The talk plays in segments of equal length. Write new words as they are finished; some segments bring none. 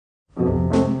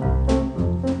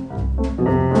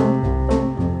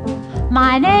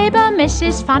My neighbour,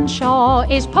 Mrs. Fanshawe,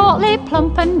 is portly,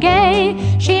 plump and gay.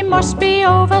 She must be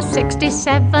over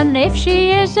 67 if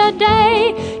she is a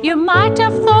day. You might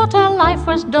have thought her life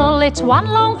was dull, it's one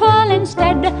long whirl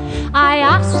instead. I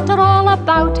asked her all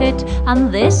about it,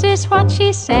 and this is what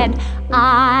she said.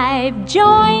 I've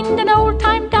joined an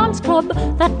old-time dance club.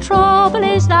 The trouble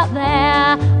is that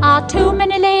there are too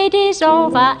many ladies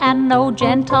over and no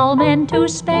gentlemen to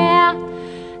spare.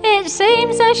 It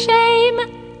seems a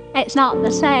shame it's not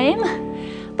the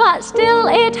same, but still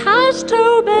it has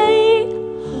to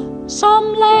be.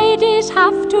 Some ladies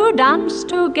have to dance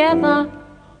together.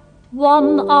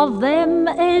 One of them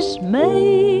is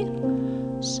me.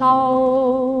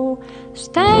 So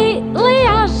stately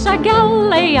as a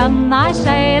galleon, I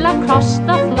sail across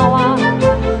the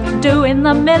floor, doing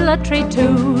the military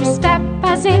two-step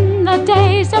as in the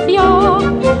days of yore.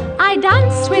 I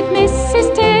dance with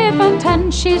Mrs.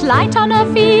 Tiverton, she's light on her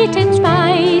feet in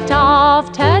spite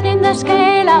of turning the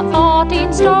scale at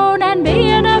 14 stone and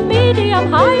being of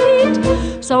medium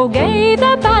height. So gay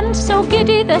the band, so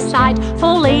giddy the sight,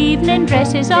 full evening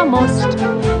dress is a must,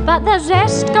 but the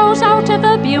zest goes out of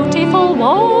a beautiful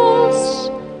waltz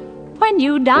when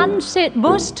you dance it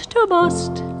bust to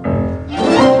bust.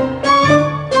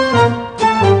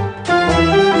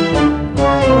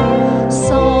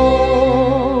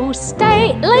 So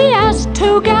stately as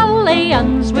two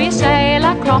galleons, we sail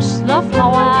across the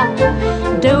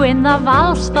floor, doing the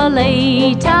valse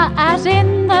volita as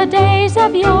in the days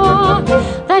of yore.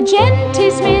 The gent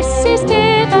is Mrs.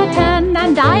 Tiverton,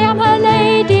 and I am her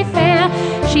lady fair.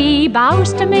 She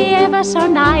bows to me ever so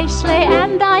nicely,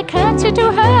 and I curtsy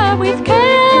to her with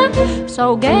care.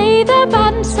 So gay the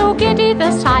band, so giddy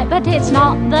the sight, but it's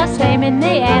not the same in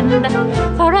the end,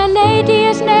 for a lady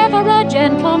is never a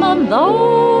gentleman,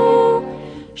 though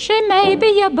she may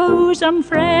be your bosom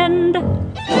friend.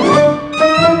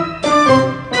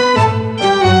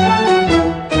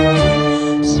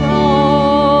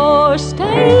 So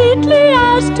stately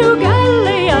as two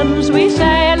galleons, we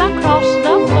sail across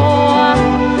the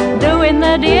floor, doing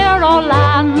the dear old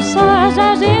lancers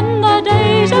as in the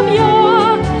days of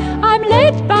yore. I'm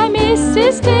led by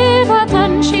Mrs.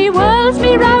 Tiverton, she whirls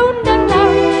me round and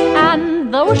round,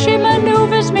 and though she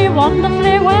manoeuvres me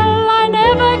wonderfully well, I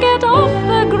never get off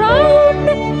the ground.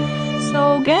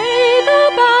 So gay the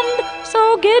band,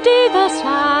 so giddy the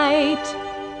sight,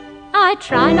 I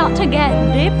try not to get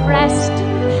depressed,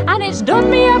 and it's done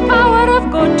me a power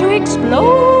of good to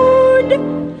explode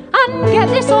and get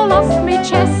this all off me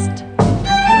chest.